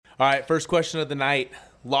All right, first question of the night,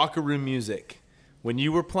 locker room music. When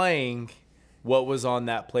you were playing, what was on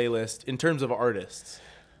that playlist in terms of artists?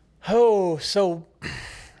 Oh, so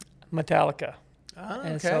Metallica. Oh,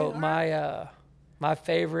 And okay. so my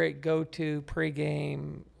favorite go-to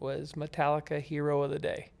pregame was Metallica Hero of the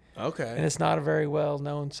Day. Okay. And it's not a very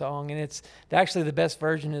well-known song. And it's actually the best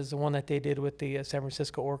version is the one that they did with the San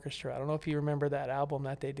Francisco Orchestra. I don't know if you remember that album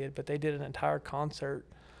that they did, but they did an entire concert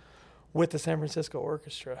with the San Francisco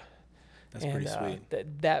Orchestra. That's pretty sweet.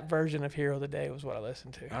 That version of Hero of the Day was what I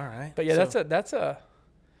listened to. All right. But yeah, that's a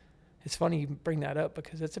it's funny you bring that up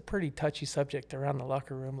because it's a pretty touchy subject around the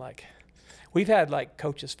locker room. Like, we've had like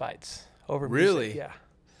coaches fights over music. Really? Yeah.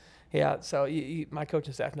 Yeah, so my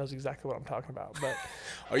coaching staff knows exactly what I'm talking about. But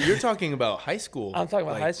You're talking about high school. I'm talking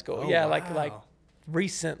about high school. Oh, yeah, wow. like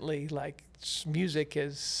recently, like music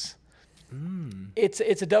is it's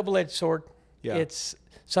a double-edged sword. Yeah. It's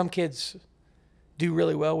some kids do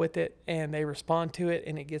really well with it and they respond to it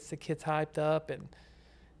and it gets the kids hyped up,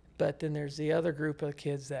 but then there's the other group of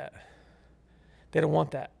kids that they don't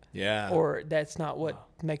want that. Yeah. Or that's not what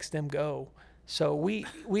makes them go. So we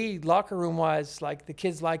locker room wise, like the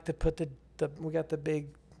kids like to put we got the big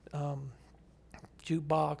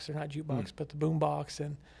jukebox, or not jukebox, but the boom box,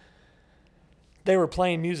 and they were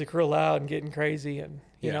playing music real loud and getting crazy, and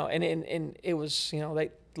you know, and it was, you know,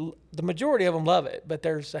 the majority of them love it, but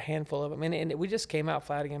there's a handful of them, and we just came out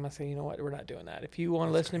flat again. I said, you know what, we're not doing that. If you want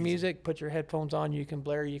to listen to music, put your headphones on. You can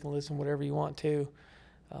blare, you can listen whatever you want to.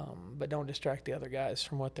 But don't distract the other guys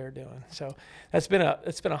from what they're doing. So it's been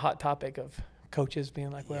a hot topic of coaches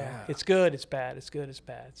being like, well, it's good, it's bad, it's good, it's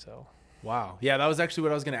bad. So wow, yeah, that was actually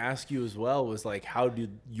what I was going to ask you as well. Was like, how do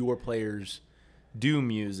your players do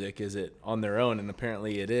music? Is it on their own? And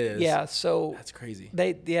apparently it is. Yeah, so that's crazy.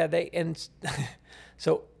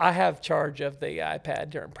 So I have charge of the iPad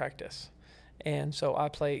during practice, and so I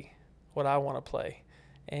play what I want to play,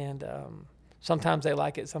 and sometimes they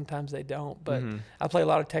like it, sometimes they don't. But I play a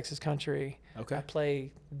lot of Texas country. Okay. I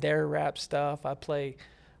play their rap stuff. I play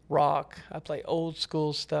rock. I play old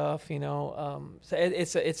school stuff. You know, so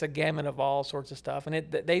it's a gamut of all sorts of stuff.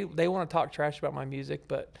 And they want to talk trash about my music,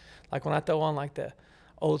 but like when I throw on like the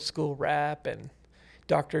old school rap and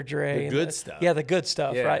Dr. Dre, the good stuff. Yeah, the good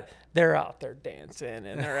stuff, right? They're out there dancing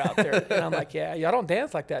and they're out there, and I'm like, yeah, y'all don't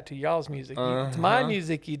dance like that to y'all's music. To my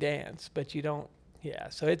music, you dance, but you don't. Yeah,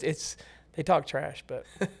 so it's. They talk trash, but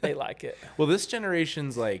they like it. Well, this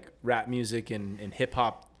generation's like rap music and hip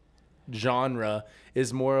hop genre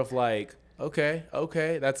is more of like, okay.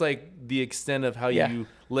 That's like the extent of how you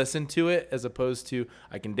listen to it, as opposed to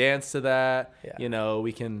I can dance to that. Yeah. You know,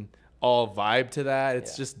 we can all vibe to that.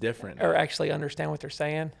 It's just different. Or actually understand what they're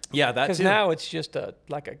saying. Yeah, that too. Because now it's just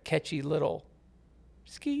like a catchy little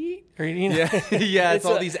ski, or you know, it's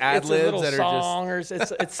all these ad libs that song, are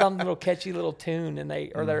just, or it's some little catchy little tune, and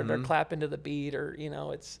they're clapping to the beat, or you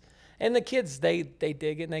know, and the kids they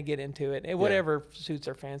dig it and they get into it, and whatever suits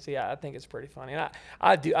their fancy. I think it's pretty funny, and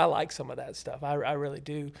I like some of that stuff. I really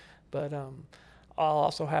do, but I'll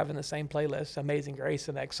also have in the same playlist Amazing Grace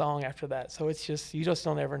the next song after that. So it's just, you just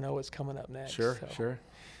don't ever know what's coming up next. Sure.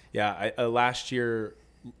 Yeah, last year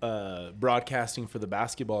broadcasting for the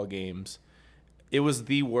basketball games, it was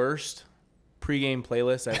the worst pregame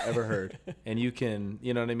playlist I've ever heard. And you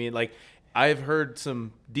know what I mean? Like, I've heard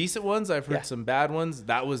some decent ones. I've heard some bad ones.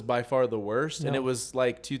 That was by far the worst. No. And it was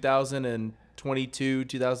like 2022,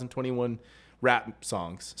 2021 rap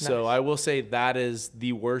songs. Nice. So I will say that is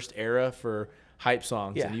the worst era for hype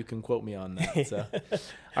songs. Yeah. And you can quote me on that. So.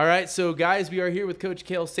 All right. So, guys, we are here with Coach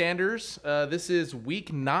Cale Sanders. This is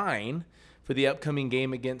week 9. For the upcoming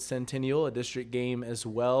game against Centennial, a district game as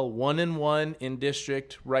well. 1-1 in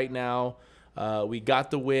district right now. We got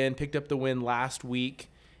the win, picked up the win last week,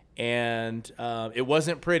 and it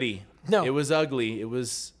wasn't pretty. No. It was ugly. It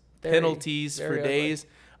was penalties for days.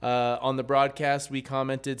 On the broadcast, we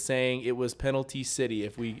commented saying it was penalty city.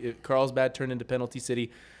 If Carlsbad turned into penalty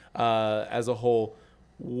city as a whole.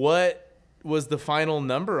 What was the final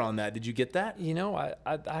number on that? Did you get that? You know, I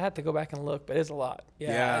had to go back and look, but it's a lot.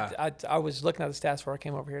 Yeah. I was looking at the stats before I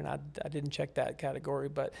came over here, and I didn't check that category.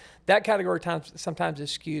 But that category sometimes is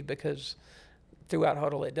skewed because throughout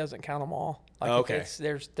Huddle it doesn't count them all. Like okay.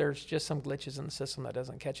 There's just some glitches in the system that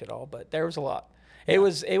doesn't catch it all. But there was a lot. Yeah.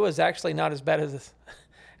 It was actually not as bad as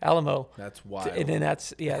Alamo. That's wild. And then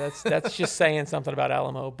that's just saying something about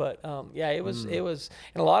Alamo. But it was,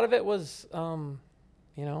 and a lot of it was,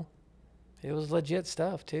 you know. It was legit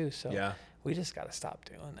stuff too, so we just got to stop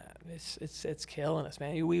doing that. It's killing us,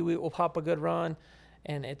 man. We will pop a good run,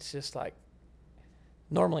 and it's just like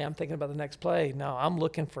normally I'm thinking about the next play. No, I'm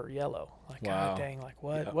looking for yellow. Like, God dang, like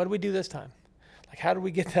what? Yeah. What do we do this time? like, how do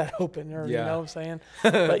we get that open? Or, Yeah. you know what I'm saying?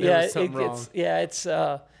 But yeah, was something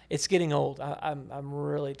wrong. it's getting old. I'm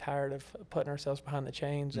really tired of putting ourselves behind the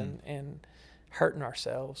chains and hurting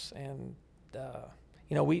ourselves. And,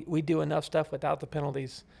 you know, we do enough stuff without the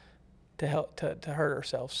penalties to help to hurt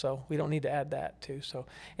ourselves. So we don't need to add that too. So,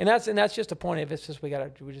 and that's just a point of it's just, we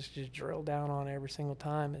just drill down on every single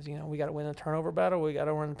time is, you know, we got to win the turnover battle. We got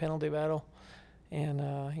to win the penalty battle. And,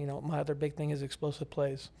 you know, my other big thing is explosive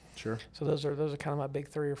plays. Sure. So those are kind of my big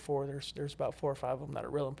 3 or 4. There's about 4 or 5 of them that are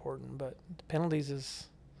real important, but the penalties is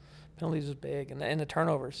big, and the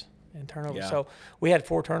turnovers. Yeah. So we had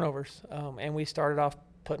 4 turnovers, and we started off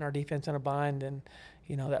putting our defense in a bind, and,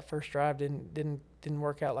 you know, that first drive didn't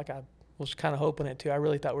work out like I was kind of hoping it to. I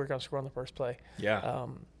really thought we were going to score on the first play. Yeah.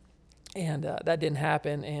 And that didn't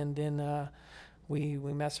happen, and then we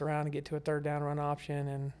mess around and get to a third down run option,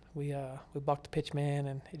 and we buck the pitch man,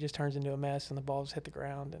 and it just turns into a mess, and the ball just hit the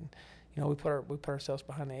ground, and, you know, we put ourselves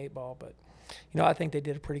behind the 8 ball. But, you know, I think they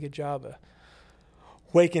did a pretty good job of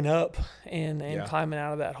waking up and climbing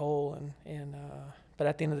out of that hole, and but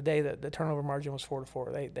at the end of the day, the turnover margin was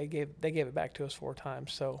 4-4. They gave it back to us 4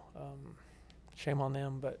 times, so shame on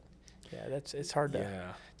them. But yeah, it's hard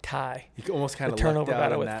to tie. You can almost kind the of turnover lucked out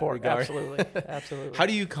battle in with that 4. regard. Absolutely. How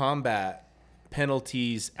do you combat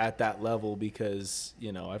penalties at that level? Because,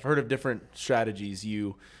 you know, I've heard of different strategies.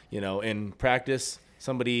 You know, in practice,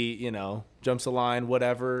 somebody, you know, jumps a line,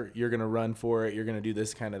 whatever, you're going to run for it. You're going to do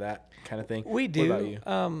this kind of that kind of thing. We do. What about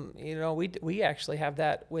you? You know, we actually have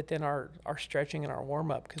that within our stretching and our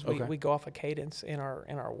warm up, because we go off a cadence in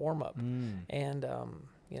our warm up, and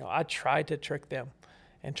you know, I try to trick them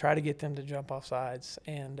and try to get them to jump off sides,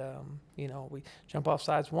 and you know, we jump off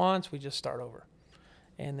sides once, we just start over,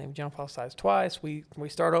 and then we jump off sides twice, we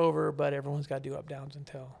start over, but everyone's got to do up downs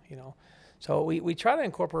until, you know. So we try to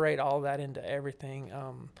incorporate all of that into everything.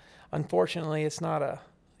 Unfortunately, it's not a,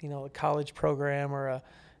 you know, a college program or a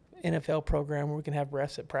NFL program where we can have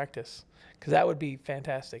refs at practice, because that would be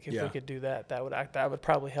fantastic if we could do that. That would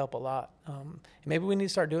probably help a lot. Maybe we need to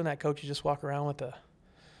start doing that. Coaches just walk around with a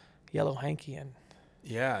yellow hanky and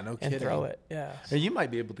no kidding, and throw it. Yeah. Or you might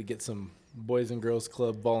be able to get some Boys and Girls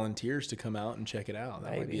Club volunteers to come out and check it out.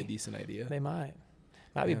 That might be a decent idea. They might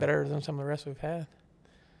be better than some of the rest we've had.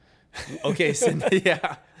 Okay,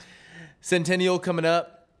 Centennial coming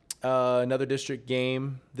up, another district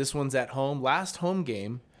game. This one's at home. Last home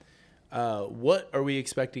game. What are we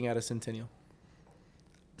expecting out of Centennial?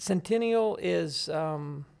 Centennial is, I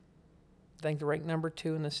think, they're ranked number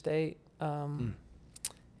 2 in the state, and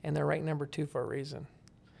they're ranked number 2 for a reason.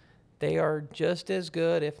 They are just as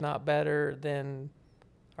good, if not better, than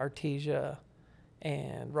Artesia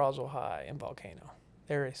and Roswell High and Volcano.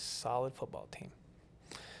 They're a solid football team.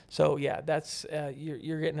 So yeah, that's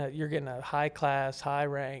you're getting a high class, high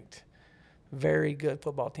ranked, very good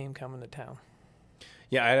football team coming to town.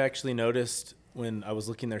 Yeah, I actually noticed when I was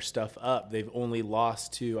looking their stuff up, they've only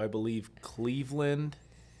lost to, I believe, Cleveland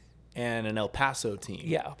and an El Paso team.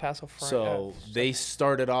 Yeah, El Paso. So they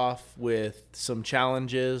started off with some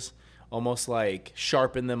challenges, almost like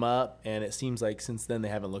sharpen them up, and it seems like since then they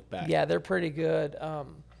haven't looked back. Yeah, they're pretty good.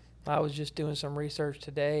 I was just doing some research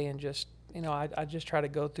today, and just, you know, I just try to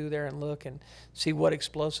go through there and look and see what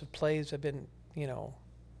explosive plays have been, you know,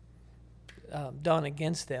 done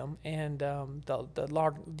against them, and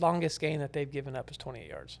the longest gain that they've given up is 28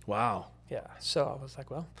 yards. Wow. Yeah, so I was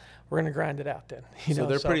like, well, we're gonna grind it out then. So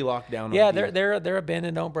they're pretty locked down. Yeah, they're a bend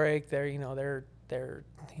and don't break. They're you know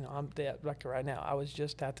like right now. I was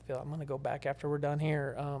just at the field. I'm gonna go back after we're done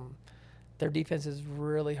here. Their defense is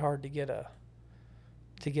really hard to get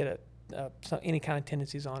any kind of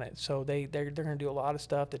tendencies on it. So they're gonna do a lot of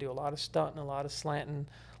stuff. They do a lot of stunting, a lot of slanting,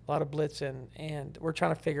 a lot of blitzing, and we're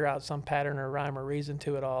trying to figure out some pattern or rhyme or reason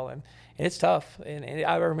to it all. And it's tough. And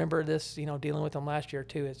I remember this, you know, dealing with them last year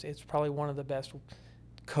too. It's probably one of the best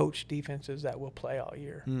coach defenses that we'll play all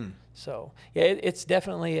year. So yeah, it's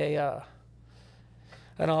definitely an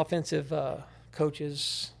offensive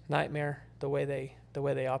coach's nightmare the way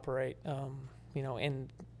they operate. You know, and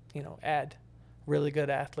you know, add really good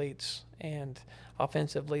athletes, and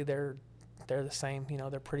offensively they're the same. You know,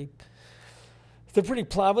 they're pretty. I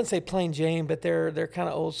wouldn't say plain Jane, but they're kind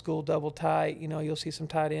of old school, double tight. You know, you'll see some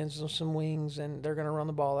tight ends and some wings, and they're going to run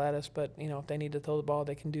the ball at us. But, you know, if they need to throw the ball,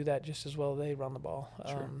 they can do that just as well as they run the ball.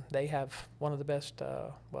 Sure. They have one of the best,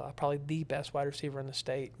 probably the best wide receiver in the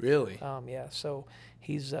state. Really? Yeah. So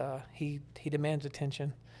he's he demands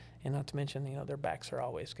attention, and not to mention, you know, their backs are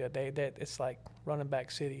always good. It's like running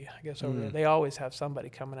back city, I guess, over there. They always have somebody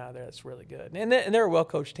coming out of there that's really good, and they're a well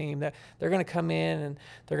coached team. That they're going to come in and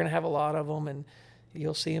they're going to have a lot of them, and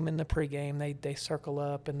you'll see them in the pregame. They circle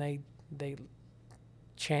up and they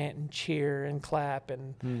chant and cheer and clap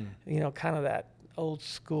and kind of that old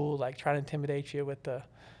school, like trying to intimidate you with the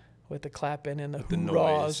clapping and the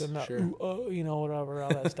hoorahs and the whatever, all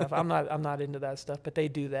that stuff. I'm not into that stuff, but they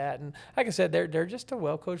do that. And like I said, they're just a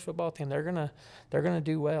well-coached football team. They're gonna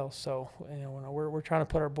do well. So we're trying to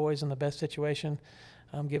put our boys in the best situation,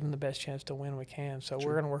 give them the best chance to win we can. So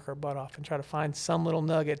we're gonna work our butt off and try to find some little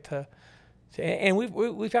nugget and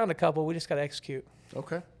we found a couple. We just got to execute.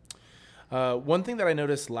 Okay. One thing that I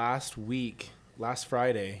noticed last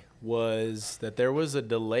Friday, was that there was a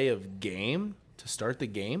delay of game to start the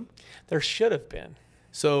game. There should have been.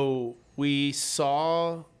 So we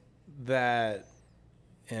saw that,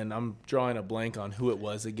 and I'm drawing a blank on who it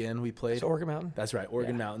was again we played. It's Oregon Mountain. That's right,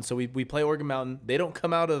 Oregon Mountain. So we play Oregon Mountain. They don't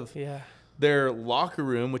come out of their locker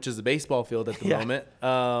room, which is the baseball field at the moment,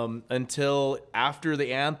 until after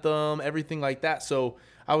the anthem, everything like that. So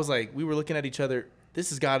I was like, we were looking at each other, this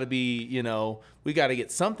has got to be, we got to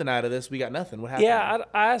get something out of this. We got nothing. What happened? Yeah,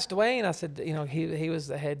 I asked Dwayne. I said, he was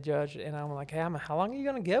the head judge, and I'm like, hey, how long are you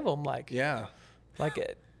going to give him? Like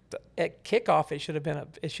at kickoff, it should have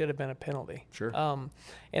been a penalty. Sure.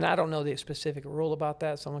 And I don't know the specific rule about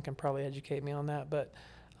that. Someone can probably educate me on that. But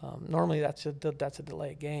normally that's a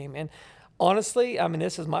delayed game. And honestly, I mean,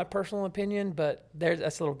 this is my personal opinion, but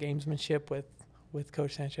that's a little gamesmanship with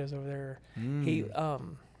Coach Sanchez over there. He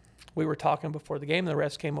we were talking before the game, and the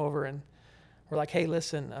refs came over and we're like, hey,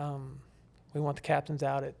 listen, we want the captains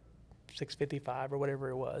out at 6:55 or whatever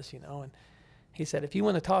it was, And he said, if you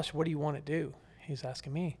win the toss, what do you want to do? He's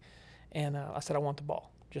asking me. And I said, I want the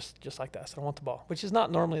ball, just like that. I said, I want the ball, which is not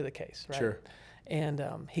normally the case, right? Sure. And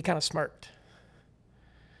he kind of smirked.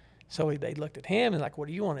 So they looked at him and like, what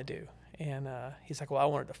do you want to do? And he's like, well, I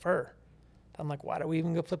want to defer. I'm like, why do we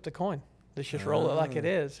even go flip the coin? Let's just roll it like it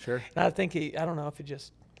is. Sure. And I think I don't know if it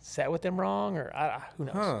just sat with them wrong or who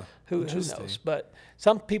knows? Huh. Who knows? But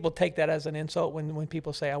some people take that as an insult when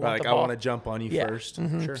people say, I want the ball. I want to jump on you first.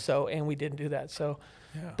 Mm-hmm. Sure. So, and we didn't do that. So,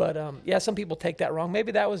 but some people take that wrong.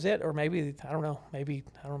 Maybe that was it, or maybe, I don't know, maybe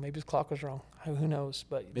his clock was wrong. Who knows?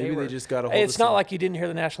 But maybe they just got a hold It's not like you didn't hear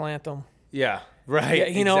the national anthem. Yeah, right. Yeah,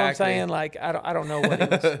 you know what I'm saying? Like, I don't know what he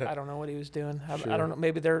was, I don't know what he was doing. I don't know.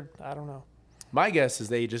 Maybe I don't know. My guess is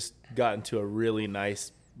they just got into a really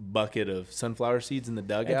nice bucket of sunflower seeds in the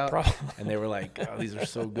dugout, and they were like, oh, these are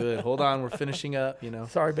so good. Hold on, we're finishing up,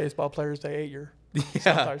 Sorry, baseball players, they ate your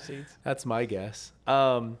sunflower seeds. That's my guess.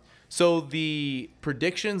 So the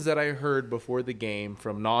predictions that I heard before the game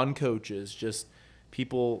from non-coaches, just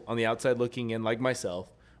people on the outside looking in like myself,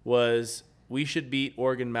 was we should beat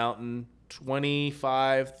Oregon Mountain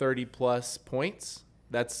 25, 30-plus points.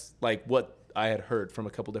 That's like what I had heard from a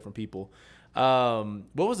couple different people. What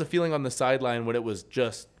was the feeling on the sideline when it was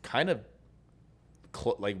just kind of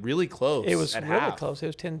really close? It was at really half? close. It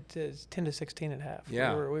was 10 to 16 at half.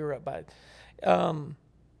 Yeah. We were up by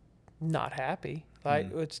not happy.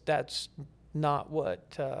 Right? That's not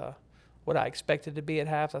what I expected to be at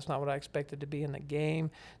half. That's not what I expected to be in the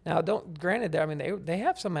game. Now, granted, I mean they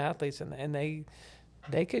have some athletes and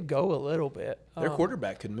they could go a little bit. Their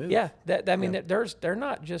quarterback could move. Yeah, they're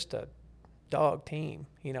not just a dog team.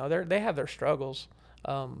 They have their struggles,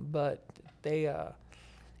 but they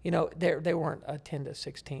weren't a 10 to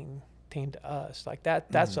 16 team to us. Like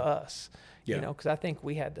that's us. Yeah. Because I think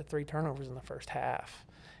we had the 3 turnovers in the first half,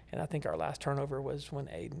 and I think our last turnover was when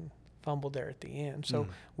Aiden fumbled there at the end. So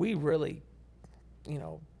we really,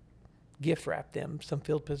 gift wrapped them some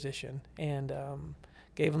field position and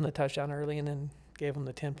gave them the touchdown early, and then gave them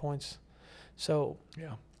the 10 points. So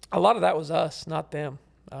a lot of that was us, not them.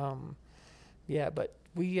 But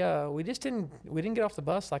we didn't get off the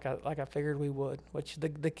bus like I figured we would. Which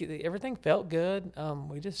everything felt good.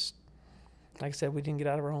 We just, like I said, we didn't get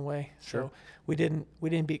out of our own way. Sure. So we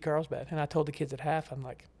didn't beat Carlsbad. And I told the kids at half, I'm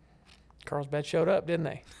like, Carlsbad showed up, didn't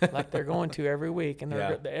they? Like they're going to every week, and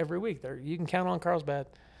every week you can count on Carlsbad.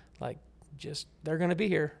 Like they're going to be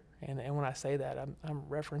here. And when I say that, I'm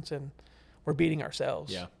referencing we're beating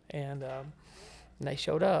ourselves. Yeah. And they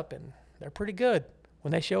showed up, and they're pretty good.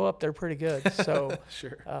 When they show up, they're pretty good. So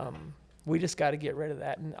sure. We just got to get rid of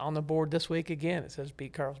that. And on the board this week, again, it says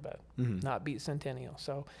beat Carlsbad, not beat Centennial.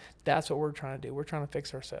 So that's what we're trying to do. We're trying to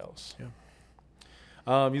fix ourselves. Yeah.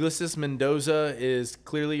 Ulysses Mendoza is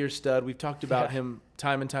clearly your stud. We've talked about him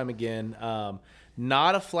time and time again.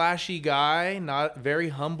 Not a flashy guy, not very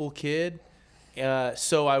humble kid.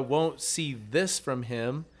 So I won't see this from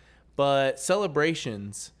him. But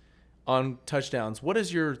celebrations on touchdowns, what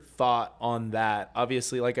is your thought on that?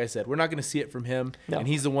 Obviously, like I said, we're not going to see it from him, and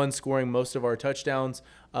he's the one scoring most of our touchdowns.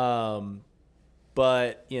 But,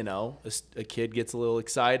 a kid gets a little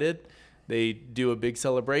excited. They do a big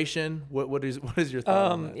celebration. What is your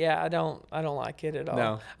thought on that? Yeah, I don't like it at all.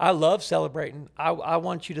 No. I love celebrating. I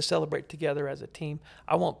want you to celebrate together as a team.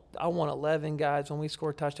 I want 11 guys when we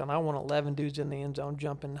score a touchdown. I want 11 dudes in the end zone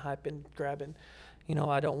jumping, hyping, grabbing.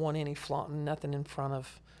 I don't want any flaunting, nothing in front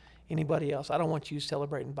of anybody else. I don't want you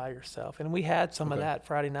celebrating by yourself. And we had some of that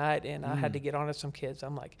Friday night, and I had to get on to some kids.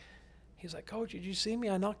 I'm like, he's like, Coach, did you see me?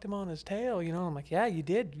 I knocked him on his tail. I'm like, yeah, you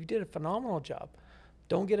did. You did a phenomenal job.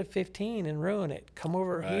 Don't get a 15 and ruin it. Come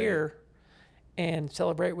over here and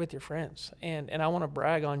celebrate with your friends. And I want to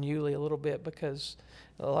brag on Yulee a little bit because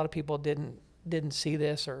a lot of people didn't see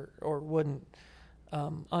this or wouldn't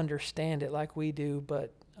understand it like we do.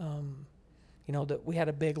 But that we had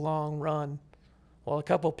a big long run, a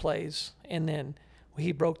couple plays, and then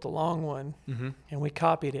he broke the long one, and we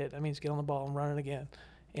copied it. That means get on the ball and run it again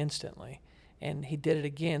instantly. And he did it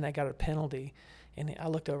again. That got a penalty. And I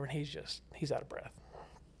looked over and he's out of breath.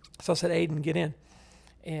 So I said, Aiden, get in.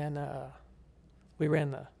 And we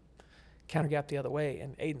ran the counter gap the other way,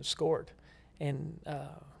 and Aiden scored. And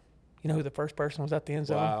you know who the first person was at the end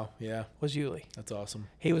zone? Wow, yeah. Was Yulee. That's awesome.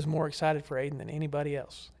 He was more excited for Aiden than anybody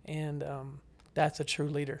else. And that's a true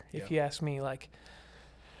leader. If you ask me,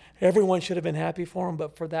 everyone should have been happy for him,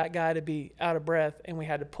 but for that guy to be out of breath and we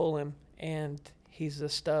had to pull him, and he's a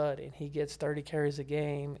stud and he gets 30 carries a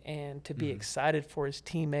game, and to be excited for his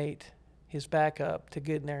teammate, his backup, to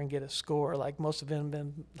get in there and get a score. Most of them have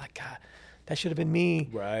been like, God, that should have been me.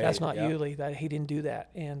 Right. That's not Yulee. That he didn't do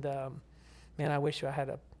that. And man, I wish I had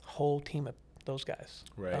a whole team of those guys.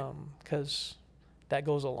 Right. Because that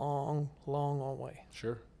goes a long, long, long way.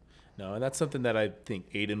 Sure. No, and that's something that I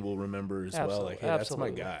think Aiden will remember as well. Hey, that's my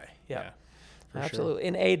guy. Yeah. Absolutely. Sure.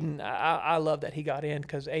 And Aiden, I love that he got in,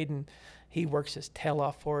 because Aiden, he works his tail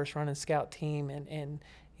off for us running scout team, and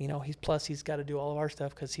he's got to do all of our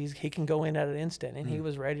stuff because he can go in at an instant, and he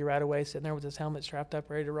was ready right away, sitting there with his helmet strapped up,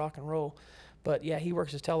 ready to rock and roll. But yeah, he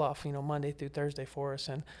works his tail off, Monday through Thursday for us,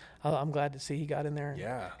 and I'm glad to see he got in there.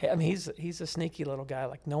 Yeah. I mean, he's a sneaky little guy.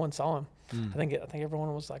 No one saw him. I think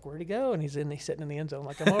everyone was like, "Where'd he go?" And he's sitting in the end zone,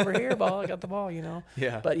 like, "I'm over here, ball. I got the ball,"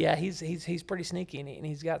 Yeah. But yeah, he's pretty sneaky, and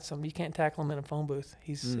he's got some. You can't tackle him in a phone booth.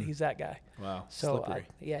 He's that guy. Wow. So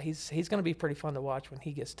he's going to be pretty fun to watch when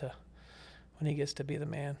he gets to be the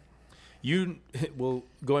man.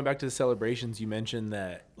 Going back to the celebrations, you mentioned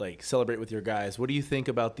that celebrate with your guys. What do you think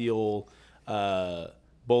about the old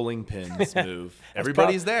bowling pins move?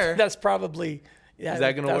 Everybody's there. That's probably. Yeah, is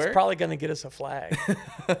that going to work? That's probably going to get us a flag.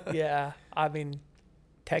 Yeah, I mean,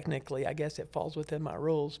 technically, I guess it falls within my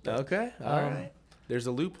rules. But, okay, all right. There's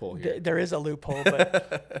a loophole here. There is a loophole,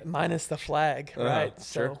 but minus the flag, right?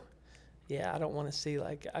 Sure. So, yeah, I don't want to see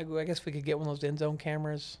I guess we could get one of those end zone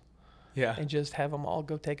cameras. Yeah. And just have them all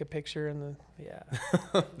go take a picture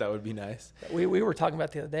That would be nice. We were talking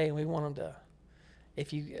about the other day, and we want them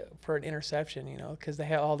to, for an interception, because they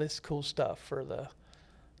have all this cool stuff for the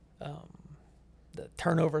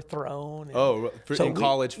turnover thrown. And in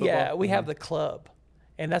college football? Yeah, we have the club.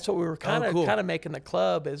 And that's what we were kind of making the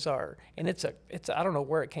club as our, and it's I don't know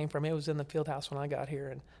where it came from. It was in the field house when I got here,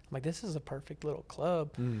 and I'm like, this is a perfect little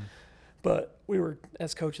club. But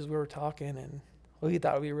as coaches, we were talking, and we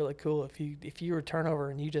thought it would be really cool if you were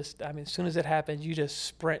turnover and you just, as soon as it happens, you just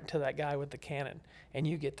sprint to that guy with the cannon and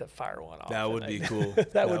you get to fire one off. That would be cool.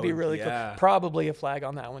 that would be really cool. Probably a flag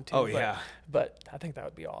on that one too. Oh, But I think that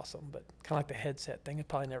would be awesome. But kind of like the headset thing, it's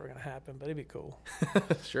probably never going to happen, but it'd be cool.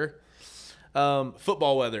 Sure.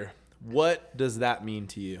 Football weather. What does that mean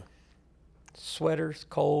to you? Sweaters,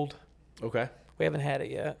 cold. Okay. We haven't had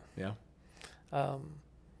it yet. Yeah.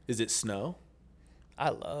 Is it snow? I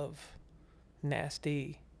love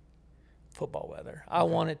nasty football weather. I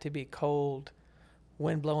want it to be cold,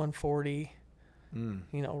 wind blowing 40,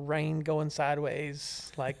 rain going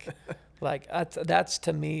sideways. That's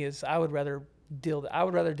to me is I would rather deal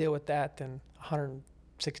with that than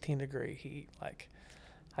 116 degree heat.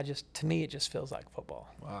 To me, it just feels like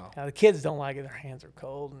football. Wow. Now the kids don't like it; their hands are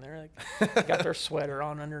cold and they're got their sweater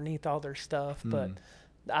on underneath all their stuff. But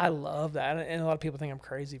I love that, and a lot of people think I'm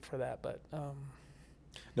crazy for that, but.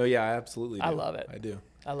 No, yeah, I absolutely do. I love it. I do.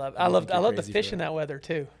 I love the fish in that weather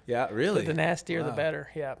too. Yeah, really? The nastier the better.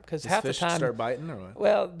 Yeah, because Does half fish the time start biting or what?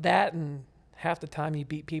 Well, that and half the time you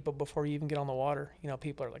beat people before you even get on the water.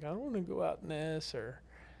 People are like, I don't want to go out in this, or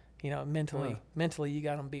mentally you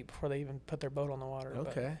got them beat before they even put their boat on the water.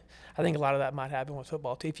 Okay. But I think a lot of that might happen with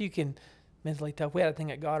football too. If you can mentally tough, we had a thing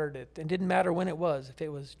at Goddard. It didn't matter when it was, if it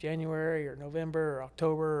was January or November or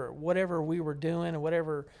October or whatever we were doing, or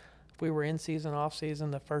whatever. We were in season, off season,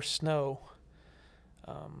 the first snow,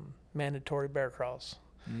 mandatory bear crawls.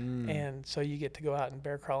 And so you get to go out and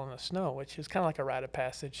bear crawl in the snow, which is kind of like a rite of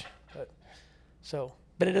passage.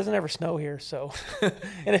 But it doesn't ever snow here, so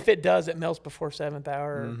and if it does, it melts before 7th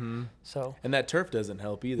hour. So and that turf doesn't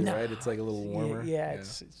help either, no, right? It's like a little warmer. Yeah.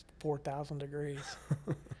 It's 4,000 degrees.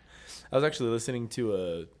 I was actually listening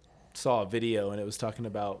to saw a video, and it was talking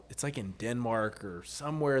about it's like in Denmark or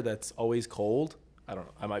somewhere that's always cold. I don't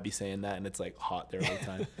know. I might be saying that, and it's like hot there all the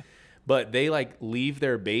time. But they like leave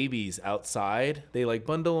their babies outside. They like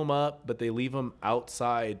bundle them up, but they leave them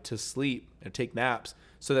outside to sleep and take naps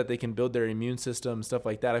so that they can build their immune system, stuff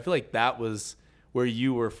like that. I feel like that was where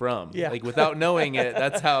you were from. Yeah. Like without knowing it,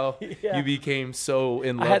 that's how you became so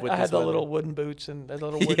in love with this I had the weather. little wooden boots and the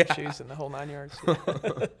little wooden shoes and the whole 9 yards.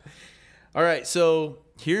 All right, so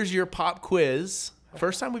here's your pop quiz.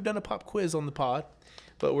 First time we've done a pop quiz on the pod,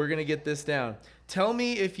 but we're going to get this down. Tell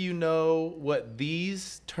me if you know what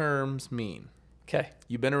these terms mean. Okay.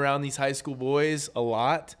 You've been around these high school boys a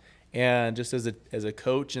lot, and just as a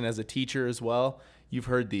coach and as a teacher as well, you've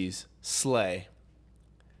heard these. Slay.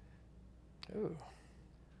 Ooh.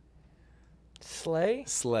 Slay?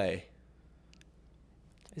 Slay.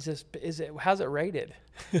 How's it rated?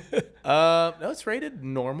 No, it's rated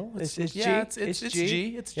normal. It's G. It's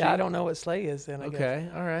G. It's G. Yeah, I don't know what slay is then, I guess. Okay.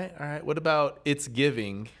 All right. What about it's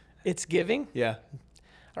giving? It's giving? Yeah.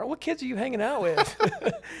 All right, what kids are you hanging out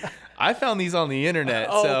with? I found these on the internet,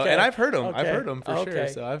 okay. and I've heard them. Okay. I've heard them for sure.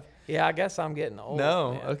 So Yeah, I guess I'm getting old.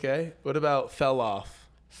 No. Man. Okay. What about fell off?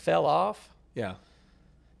 Fell off? Yeah.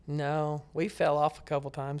 No, we fell off a couple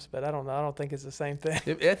times, but I don't know. I don't think it's the same thing.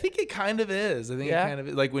 I think it kind of is. I think it kind of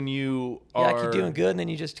is. Like when you are. Yeah, like you're doing good, and then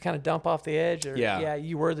you just kind of dump off the edge. Or, yeah.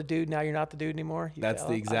 You were the dude. Now you're not the dude anymore. That's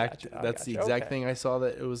the exact. That's the exact thing I saw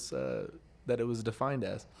that it was defined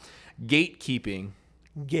as. Gatekeeping.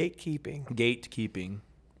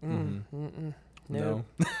 Gatekeeping. No.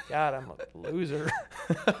 God, I'm a loser.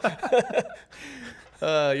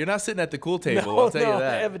 You're not sitting at the cool table. I'll tell you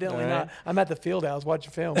that. Evidently not. I'm at the field house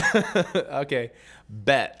watching film. Okay.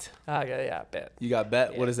 Bet. Okay, yeah, bet. You got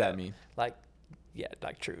bet? Yeah, what does that mean? Like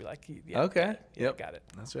true. Like, okay. Yeah, yep. got it.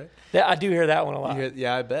 That's right. Yeah, I do hear that one a lot.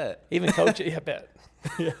 Yeah, I bet. Even coach, yeah, bet.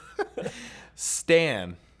 Yeah.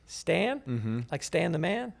 Stan. Stan? Mm-hmm. Like Stan the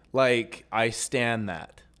man? Like I stand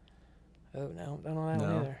that. Oh, no. I don't know that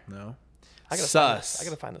one either. No. I sus. I got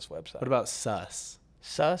to find this website. What about sus?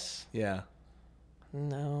 Sus? Yeah.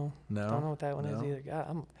 No. Don't know what that one is either.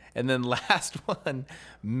 God, And then last one,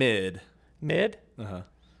 mid. Mid? Uh-huh.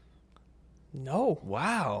 No.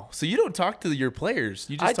 Wow. So you don't talk to your players.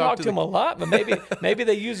 You just talk to them a lot, but maybe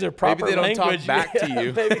they use their proper maybe they don't language. talk back to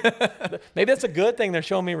you. Maybe that's a good thing. They're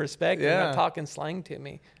showing me respect. Yeah. They're not talking slang to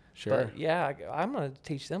me. Sure. But yeah, I'm going to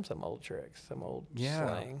teach them some old tricks, some old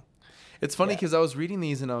slang. It's funny because I was reading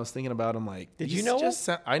these and I was thinking about them like, did you know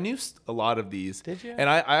I knew a lot of these. Did you? And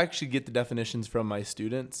I actually get the definitions from my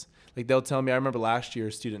students. Like they'll tell me, I remember last year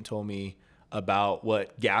a student told me about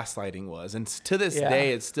what gaslighting was. And to this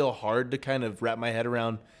day, it's still hard to kind of wrap my head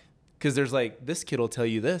around because there's like, this kid will tell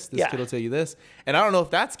you this, this kid will tell you this. And I don't know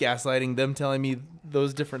if that's gaslighting, them telling me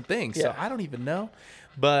those different things. So I don't even know.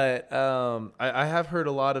 But I have heard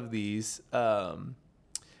a lot of these.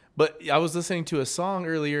 But I was listening to a song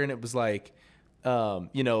earlier and it was like,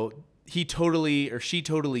 he totally or she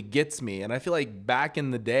totally gets me. And I feel like back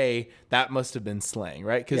in the day, that must have been slang,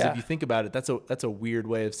 right? Because if you think about it, that's a weird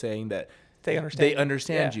way of saying that they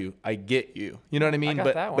understand you. I get you. You know what I mean?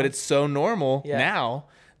 But it's so normal now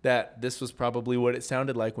that this was probably what it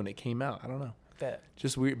sounded like when it came out. I don't know. Bet.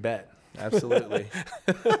 Just weird. Bet. Absolutely.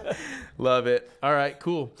 Love it. All right,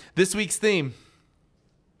 cool. This week's theme.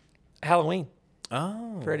 Halloween.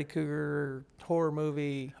 Oh. Freddy Krueger horror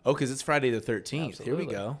movie. Oh, because it's Friday the 13th. Absolutely. Here we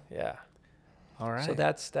go. Yeah. All right. So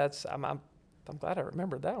that's I'm glad I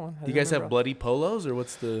remembered that one. Do you guys have bloody polos or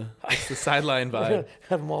what's the sideline vibe?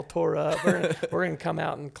 Have them all tore up. We're gonna come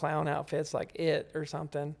out in clown outfits like It or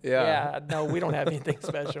something. Yeah. No, we don't have anything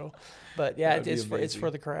special, but yeah, it's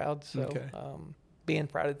for the crowd. So being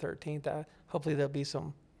Friday the 13th, hopefully there'll be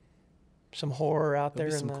some horror out there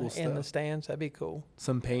in the stands. That'd be cool.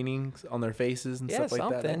 Some paintings on their faces and stuff like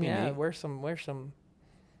that. Something. Yeah, wear some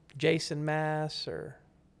Jason masks or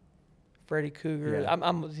Freddy Krueger. Yeah.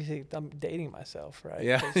 I'm dating myself, right?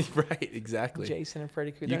 Yeah, right. Exactly. Jason and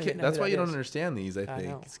Freddy Krueger. That's why you don't understand these. I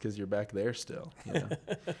think it's because you're back there still. You know?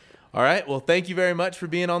 All right. Well, thank you very much for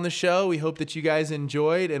being on the show. We hope that you guys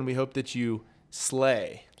enjoyed, and we hope that you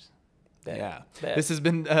slay. Bet. This has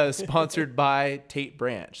been sponsored by Tate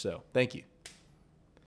Branch. So thank you.